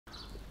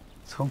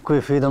从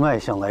贵妃的脉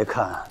象来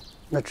看，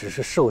那只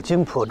是受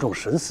惊颇重，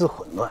神思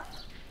混乱，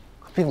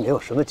并没有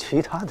什么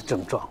其他的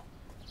症状。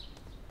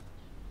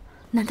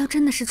难道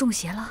真的是中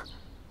邪了？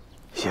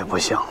也不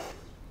像。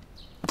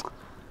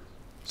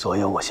左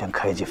右，我先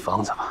开剂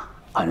方子吧，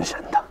安神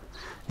的。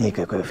你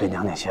给贵妃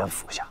娘娘先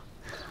服下。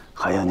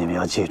还有，你们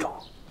要记住，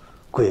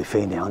贵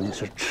妃娘娘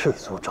是赤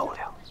足照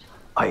料，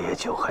艾叶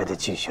酒还得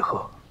继续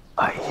喝，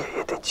艾叶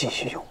也得继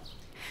续用。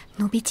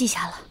奴婢记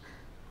下了。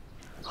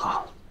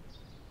好。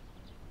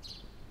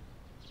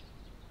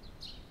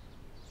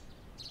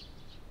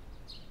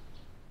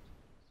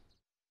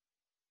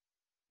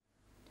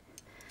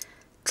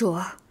 主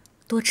儿，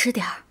多吃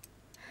点儿。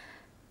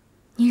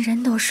您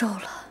人都瘦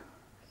了，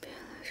别来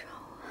找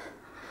我，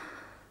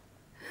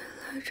别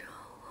来找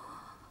我。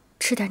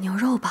吃点牛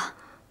肉吧，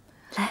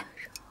来。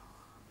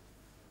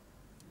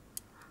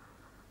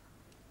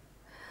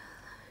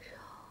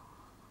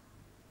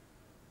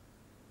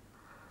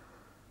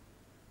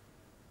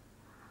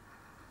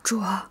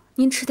主儿，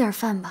您吃点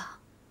饭吧。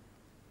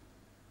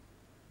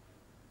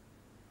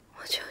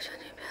我求求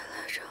你别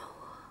来找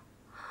我，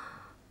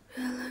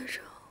别来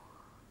找我。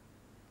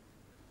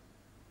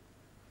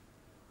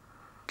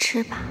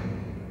 吃吧，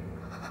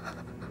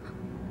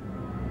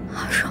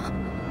阿若，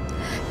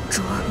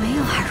主儿没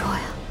有阿若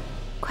呀，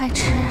快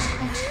吃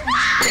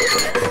啊！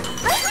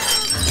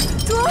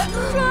主儿，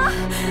主儿，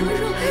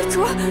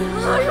主儿，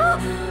阿若，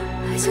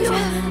小雪，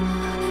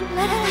来，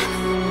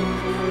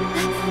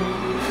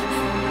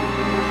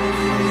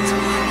主儿，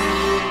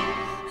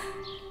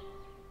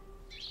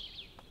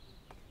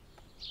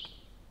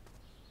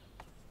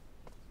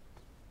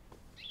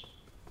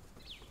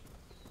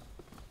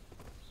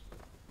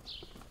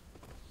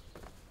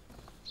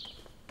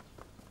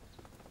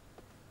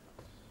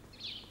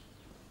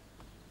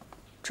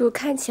主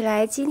看起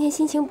来今天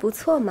心情不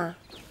错嘛。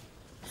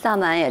萨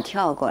满也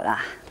跳过了，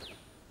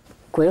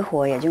鬼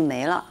火也就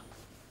没了。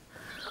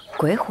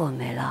鬼火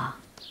没了，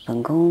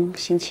本宫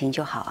心情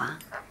就好啊，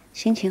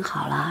心情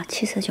好了，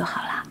气色就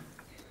好了。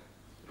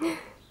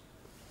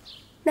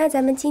那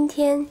咱们今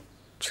天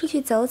出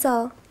去走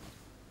走。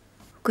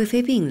贵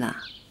妃病了，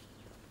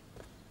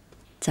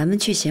咱们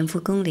去咸福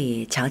宫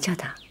里瞧瞧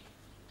她。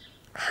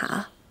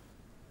好。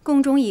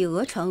宫中以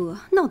讹传讹，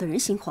闹得人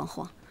心惶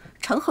惶，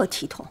成何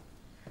体统？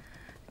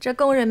 这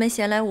宫人们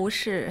闲来无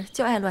事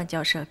就爱乱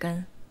嚼舌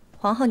根，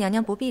皇后娘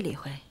娘不必理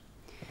会。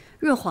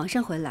若皇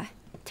上回来，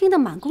听得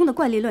满宫的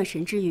怪力乱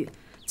神之语，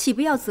岂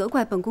不要责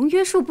怪本宫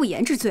约束不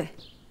严之罪？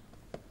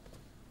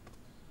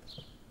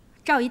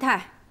赵姨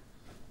太，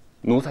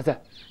奴才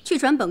在。去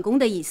传本宫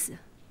的意思，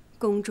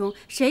宫中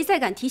谁再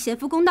敢提咸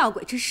福宫闹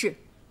鬼之事，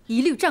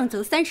一律杖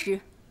责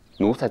30。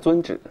奴才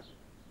遵旨。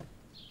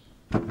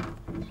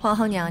皇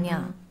后娘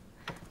娘，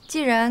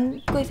既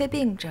然贵妃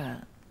病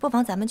着，不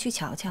妨咱们去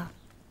瞧瞧。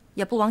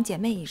 也不枉姐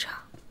妹一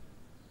场。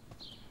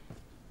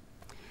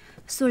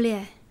苏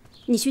烈，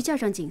你去叫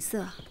上景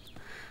色，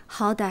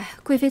好歹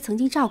贵妃曾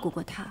经照顾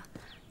过她，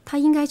她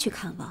应该去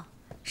看望。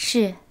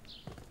是。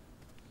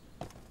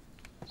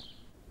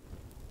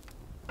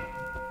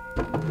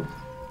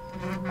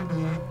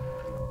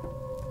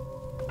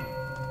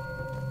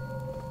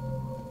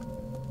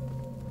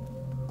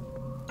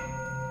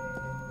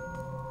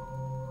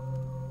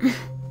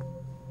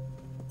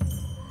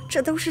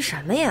这都是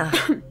什么呀？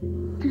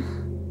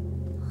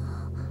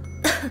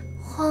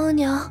皇后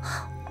娘，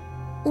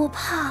我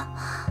怕。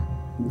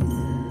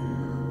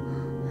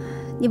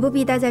你不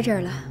必待在这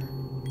儿了，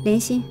莲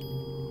心，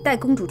带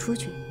公主出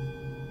去。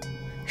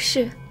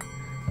是，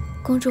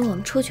公主，我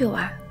们出去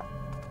玩。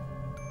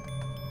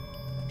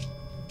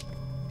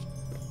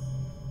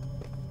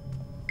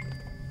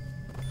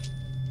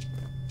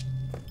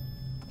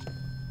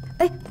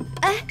哎，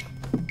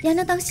娘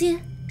娘当心！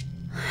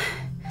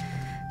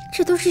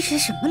这都是些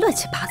什么乱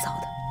七八糟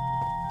的？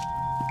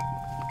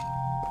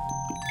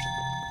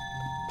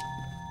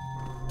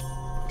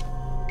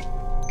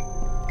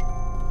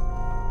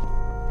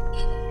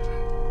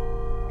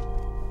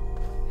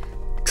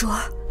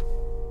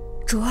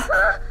 主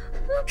儿，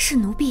是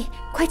奴婢，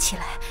快起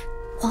来！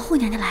皇后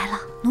娘娘来了，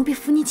奴婢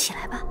扶你起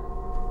来吧。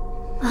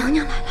娘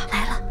娘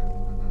来了，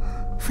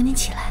扶你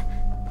起来。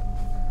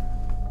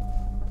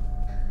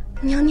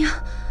娘娘，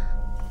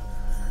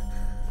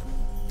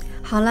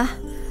好了，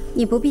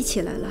你不必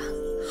起来了，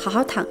好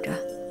好躺着。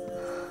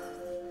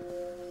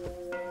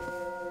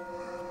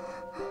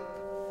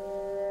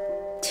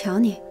瞧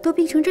你都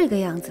病成这个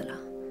样子了，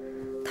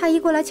太医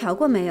过来瞧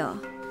过没有？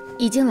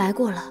已经来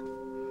过了。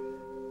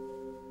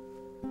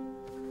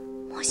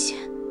 莫仙，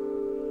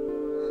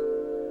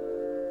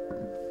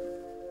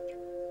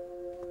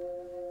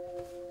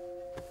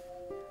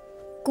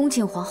恭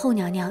请皇后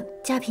娘娘、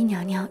嘉嫔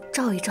娘娘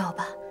照一照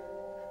吧。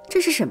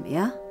这是什么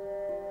呀？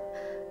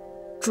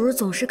主儿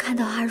总是看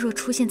到阿若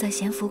出现在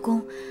咸福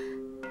宫，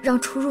让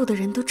出入的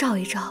人都照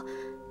一照，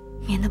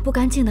免得不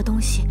干净的东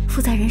西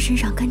附在人身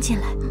上跟进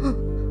来。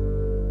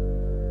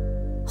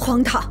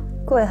荒唐！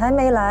鬼还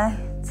没来，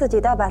自己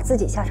倒把自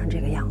己吓成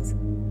这个样子。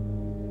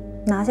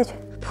拿下去。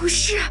不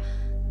是。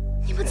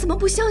 你们怎么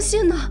不相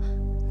信呢？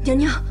娘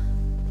娘，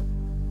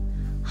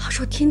阿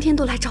若天天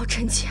都来找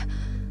臣妾，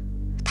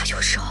他有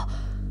时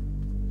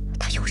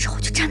候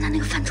就站在那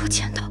个饭桌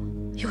前头，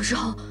有时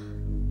候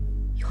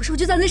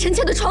就站在臣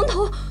妾的床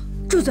头。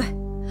住嘴！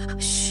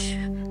嘘，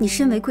你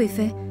身为贵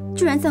妃，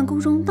居然在宫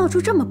中闹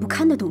出这么不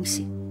堪的东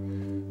西，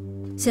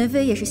贤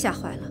妃也是吓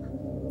坏了，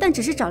但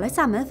只是找来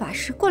萨满法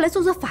师过来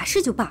做法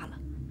事就罢了，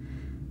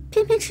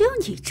偏偏只有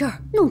你这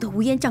儿弄得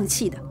乌烟瘴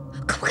气的。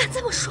可不敢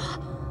这么说，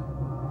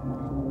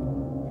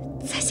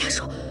再瞎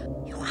说，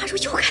一会儿阿若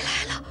又该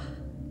来了。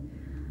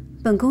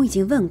本宫已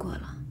经问过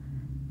了，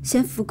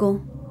咸福宫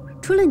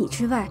除了你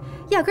之外，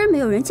压根儿没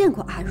有人见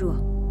过阿若，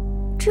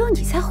只有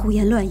你才胡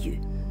言乱语。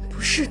不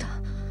是的。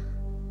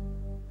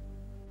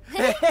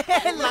来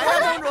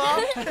了，公主！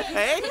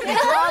哎，你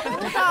抓不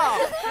到，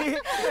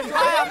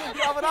抓呀，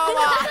抓不到吧？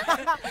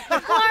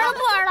不玩了，不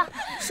玩了！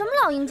什么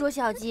老鹰捉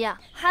小鸡啊，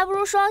还不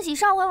如双喜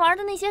上回玩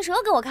的那些蛇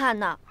给我看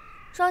呢。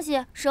双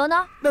喜，蛇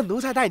呢？那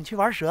奴才带你去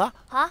玩蛇。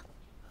好。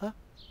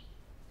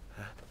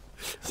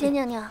贤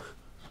娘娘，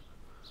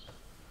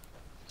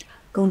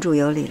公主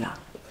有礼了。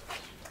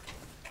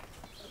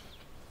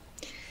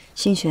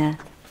新璇，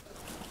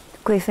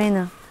贵妃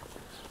呢？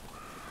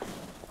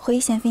回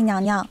贤妃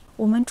娘娘，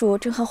我们主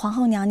正和皇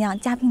后娘娘、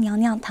嘉宾娘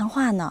娘谈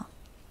话呢。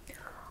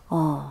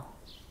哦，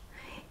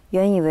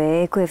原以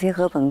为贵妃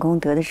和本宫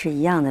得的是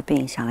一样的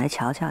病，想来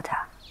瞧瞧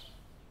她。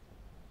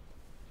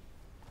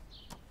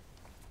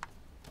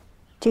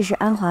这是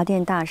安华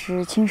殿大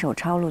师亲手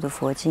抄录的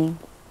佛经，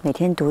每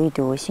天读一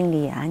读，心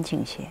里也安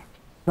静些。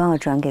帮我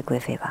转给贵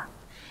妃吧。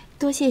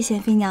多谢贤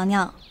妃娘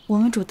娘，我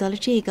们主得了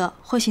这个，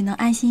或许能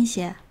安心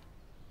些。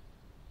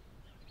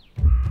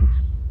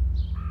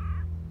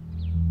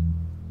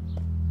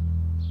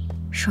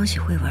双喜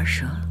会玩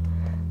蛇，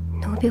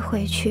奴婢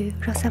回去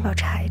让三宝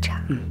查一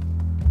查。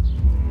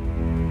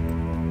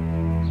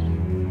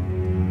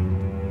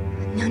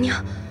娘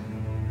娘，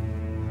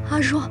阿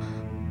若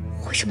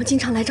为什么经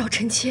常来找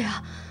臣妾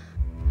啊？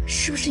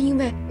是不是因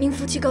为您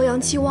夫妻高阳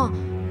期望，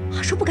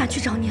阿若不敢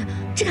去找您，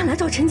只敢来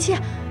找臣妾？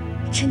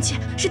臣妾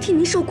是替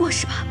您受过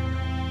是吧？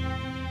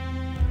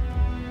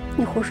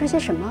你胡说些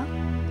什么？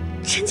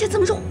臣妾怎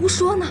么是胡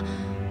说呢？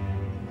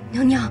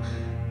娘娘，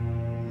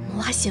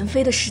谋害贤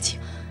妃的事情，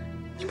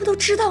您不都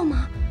知道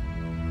吗？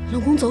冷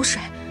宫走水，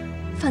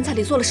饭菜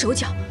里做了手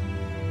脚，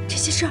这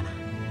些事儿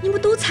您不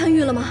都参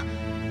与了吗？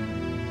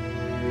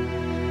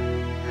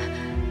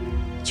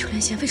就连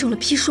贤妃中了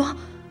砒霜，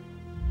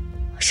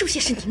是不是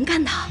也是您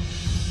干的？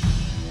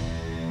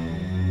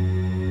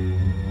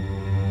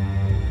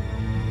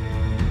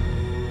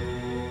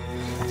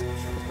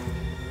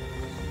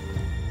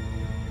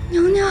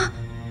娘娘，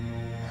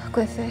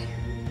贵妃，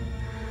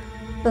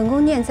本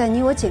宫念在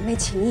你我姐妹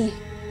情谊，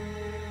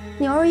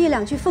你偶尔一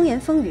两句风言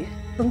风语，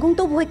本宫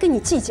都不会跟你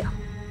计较。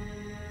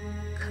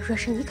可若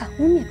是你敢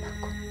污蔑本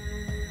宫，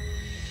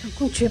本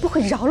宫绝不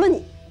会饶了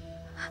你。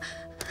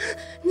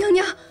娘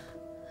娘，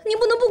您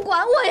不能不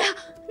管我呀！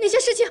那些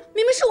事情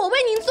明明是我为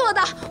您做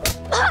的。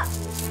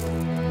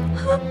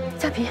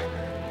嘉嫔，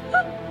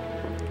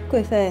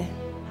贵妃，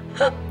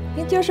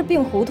您今儿是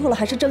病糊涂了，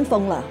还是真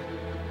疯了？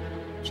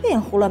这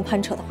样胡乱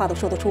攀扯的话都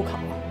说得出口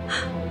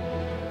啊！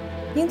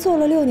您做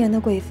了6年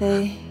的贵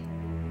妃，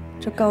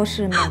这高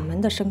氏满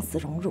门的生死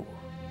荣辱，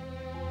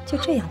就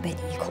这样被你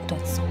一口断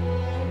送，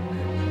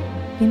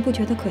您不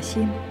觉得可惜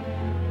吗？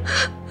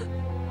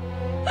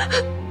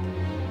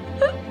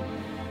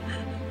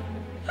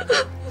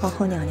皇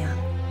后娘娘，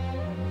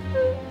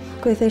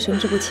贵妃神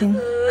志不清，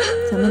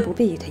咱们不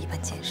必与她一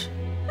般见识。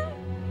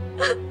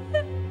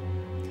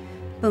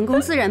本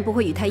宫自然不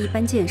会与她一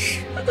般见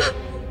识。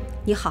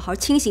你好好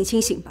清醒清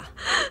醒吧。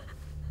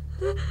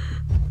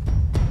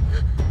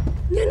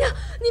娘娘，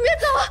你别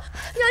走啊！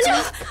娘娘，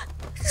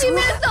你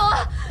别走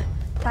啊！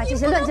把这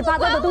些乱七八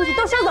糟的东西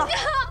都收走。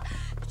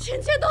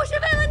臣妾都是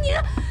为了您，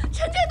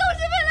臣妾都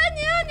是为了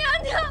您啊，娘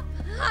娘！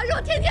阿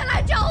若天天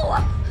来找我，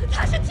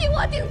她是替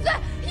我顶罪，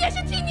也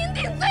是替您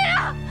顶罪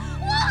啊！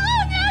皇后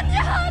娘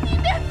娘，你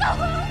别走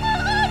啊！皇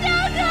后娘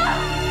娘！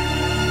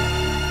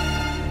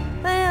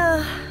哎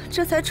呀，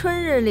这才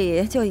春日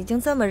里就已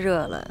经这么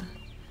热了。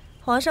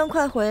皇上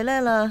快回来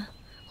了，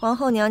皇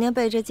后娘娘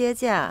备着接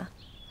驾，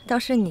倒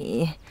是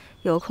你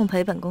有空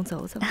陪本宫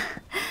走走。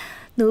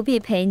奴婢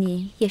陪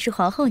你也是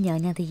皇后娘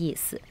娘的意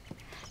思。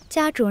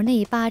家主那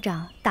一巴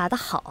掌打得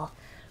好，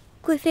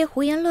贵妃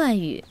胡言乱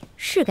语，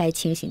是该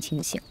清醒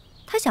清醒。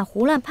她想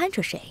胡乱攀扯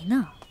谁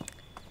呢？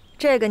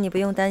这个你不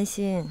用担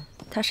心，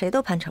她谁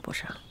都攀扯不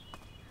上。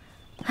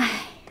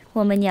唉，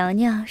我们娘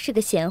娘是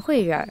个贤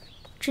惠人儿，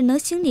只能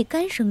心里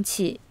干生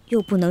气，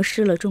又不能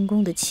失了中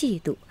宫的气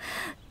度。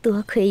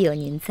多亏有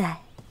您在。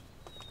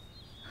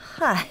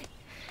嗨，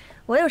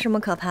我有什么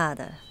可怕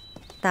的？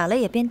打了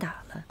也便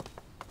打了。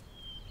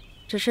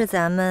只是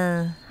咱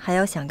们还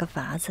要想个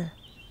法子，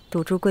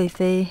堵住贵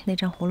妃那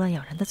张胡乱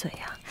咬人的嘴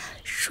呀。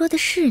说的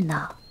是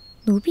呢，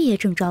奴婢也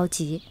正着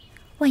急。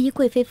万一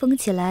贵妃疯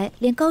起来，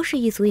连高氏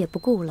一族也不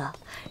顾了，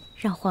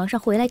让皇上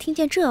回来听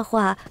见这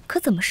话，可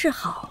怎么是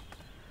好？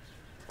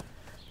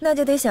那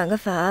就得想个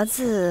法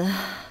子，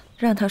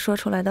让她说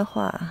出来的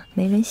话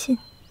没人信。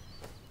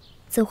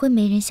怎会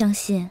没人相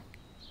信？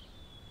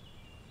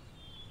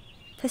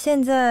他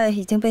现在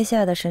已经被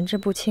吓得神志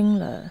不清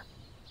了，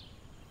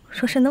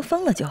说是能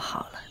疯了就好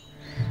了。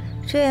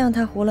这样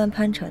他胡乱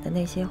攀扯的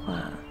那些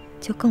话，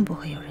就更不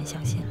会有人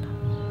相信了。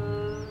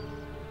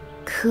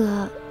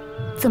可，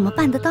怎么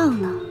办得到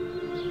呢？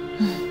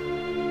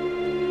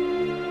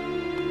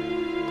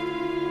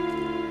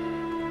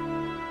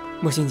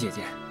莫欣姐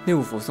姐，内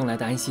务府送来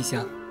的安息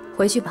香，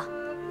回去吧。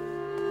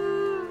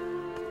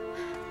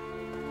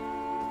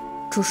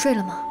主睡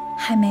了吗？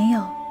还没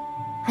有。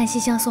安息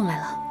香送来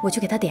了，我去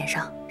给他点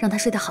上，让他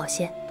睡得好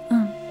些。